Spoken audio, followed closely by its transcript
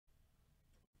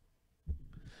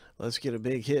Let's get a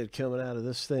big hit coming out of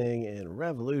this thing in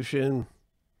Revolution.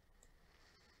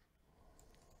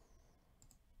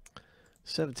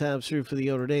 7 times through for the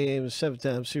Notre Dame, 7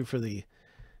 times through for the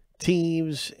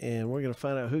teams, and we're going to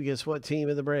find out who gets what team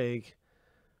in the break.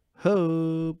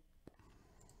 Hope.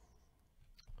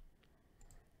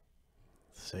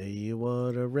 Say you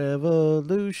want a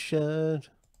revolution.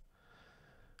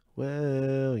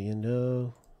 Well, you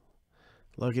know.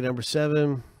 Lucky number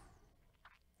 7.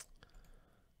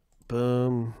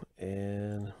 Boom.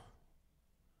 And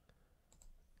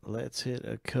let's hit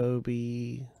a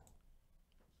Kobe.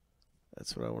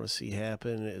 That's what I want to see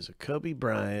happen, is a Kobe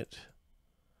Bryant.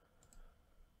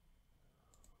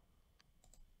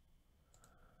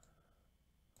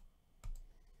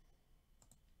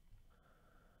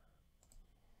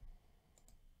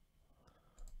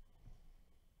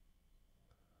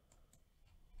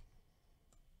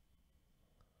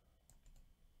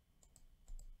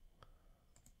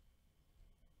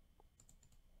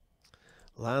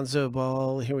 Lonzo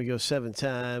Ball, here we go 7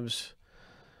 times.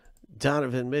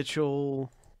 Donovan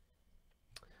Mitchell,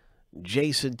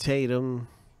 Jason Tatum,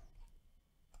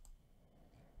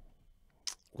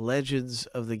 legends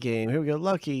of the game. Here we go,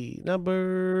 lucky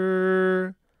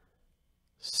number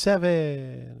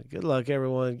 7. Good luck,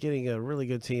 everyone, getting a really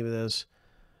good team of this.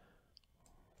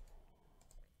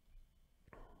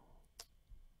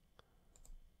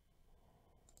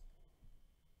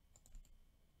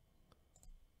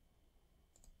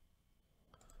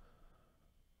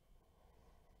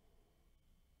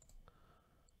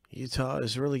 Utah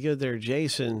is really good there,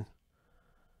 Jason.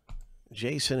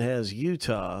 Jason has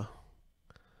Utah.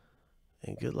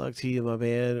 And good luck to you, my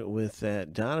man, with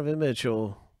that Donovan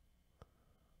Mitchell.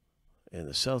 And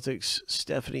the Celtics,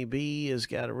 Stephanie B has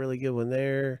got a really good one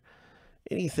there.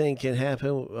 Anything can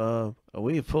happen.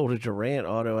 We pulled a Durant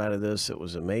auto out of this that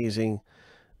was amazing.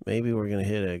 Maybe we're going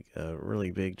to hit a really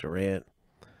big Durant.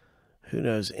 Who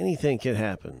knows? Anything can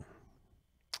happen.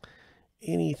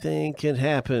 Anything can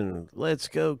happen. Let's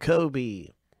go, Kobe.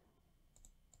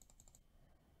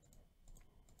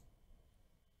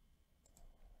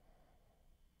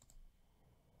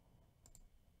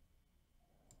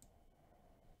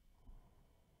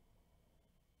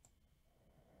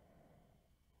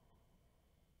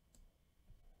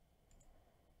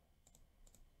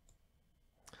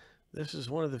 This is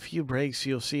one of the few breaks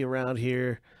you'll see around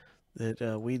here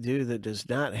that we do that does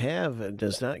not have and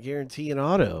does not guarantee an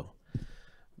auto.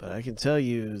 But I can tell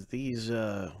you these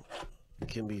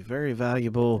can be very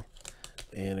valuable,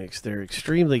 and they're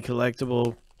extremely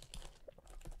collectible.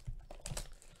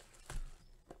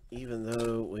 Even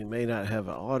though we may not have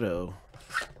an auto,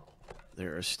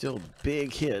 there are still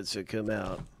big hits that come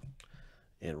out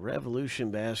in Revolution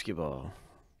basketball.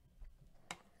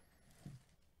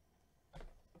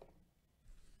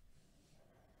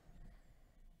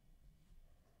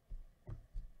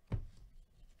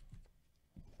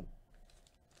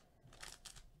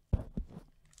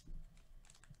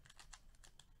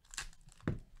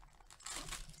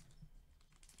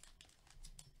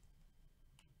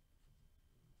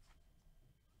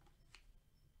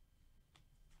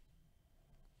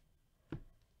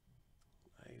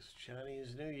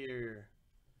 Chinese New Year,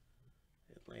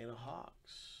 Atlanta Hawks.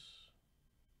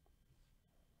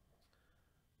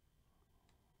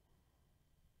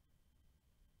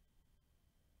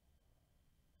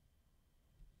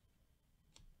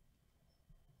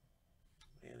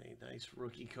 And a nice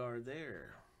rookie card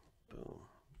there. Boom.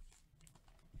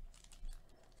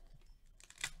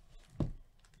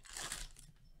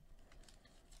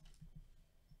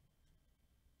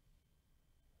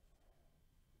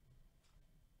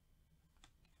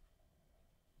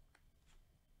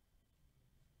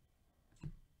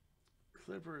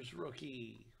 Clippers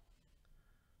rookie.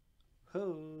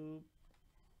 Hope.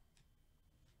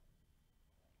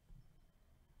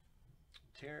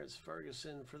 Terrence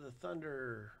Ferguson for the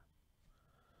Thunder.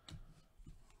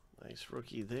 Nice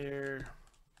rookie there.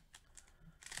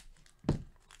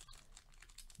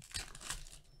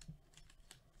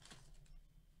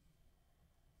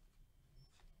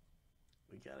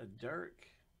 We got a Dirk.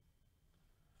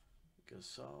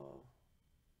 Gasol.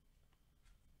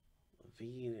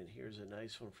 Levine, and here's a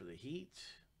nice one for the Heat.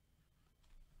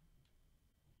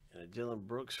 And a Dylan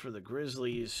Brooks for the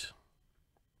Grizzlies.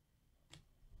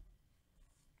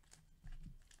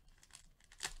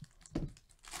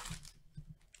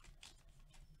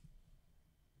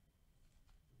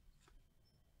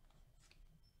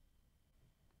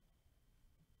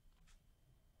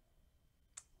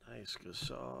 Nice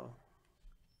Gasol.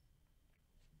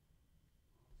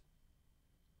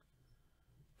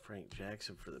 Frank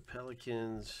Jackson for the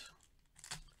Pelicans.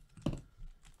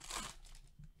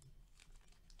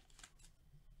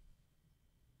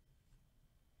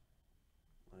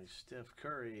 Nice Steph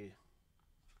Curry.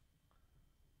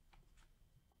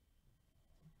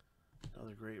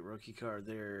 Another great rookie card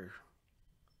there.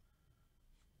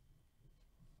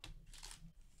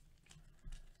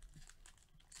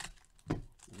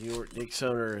 New York Knicks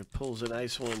owner pulls a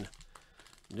nice one.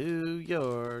 New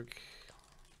York.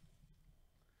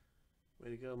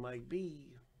 Way to go, Mike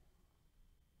B.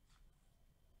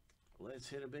 Let's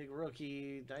hit a big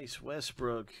rookie. Nice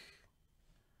Westbrook.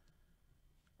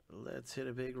 Let's hit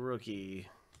a big rookie.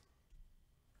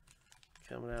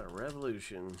 Coming out of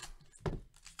Revolution.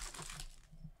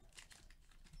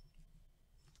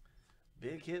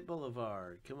 Big Hit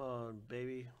Boulevard. Come on,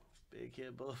 baby. Big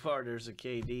Hit Boulevard. There's a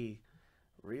KD.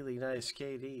 Really nice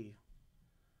KD.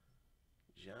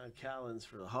 John Collins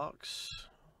for the Hawks.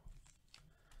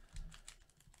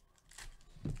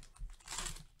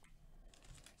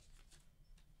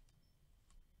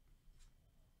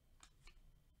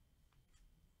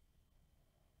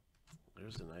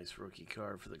 There's a nice rookie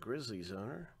card for the Grizzlies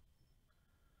owner.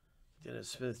 Dennis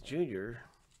Smith Jr.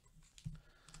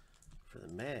 for the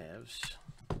Mavs.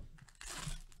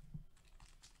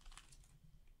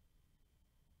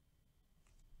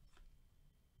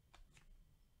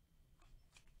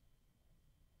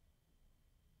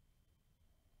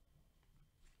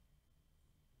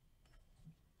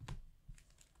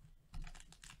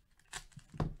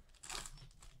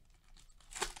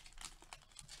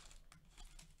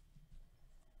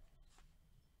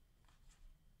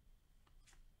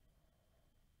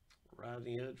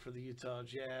 Rodney Hood for the Utah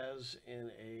Jazz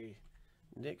and a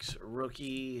Knicks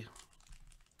rookie.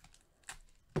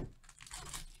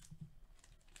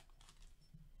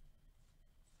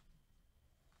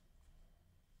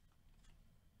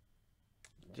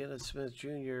 Dennis Smith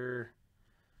Jr.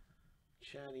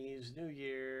 Chinese New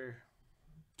Year.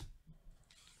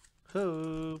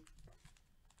 Hope.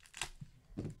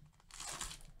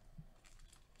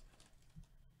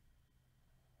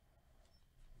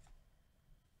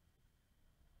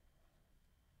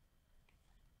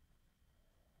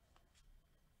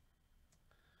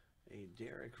 A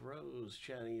Derrick Rose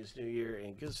Chinese New Year,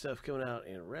 and good stuff coming out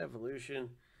in Revolution.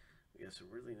 We got some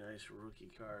really nice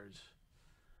rookie cards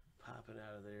popping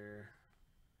out of there,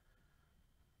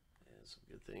 and some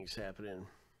good things happening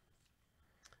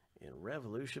in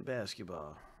Revolution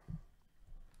basketball.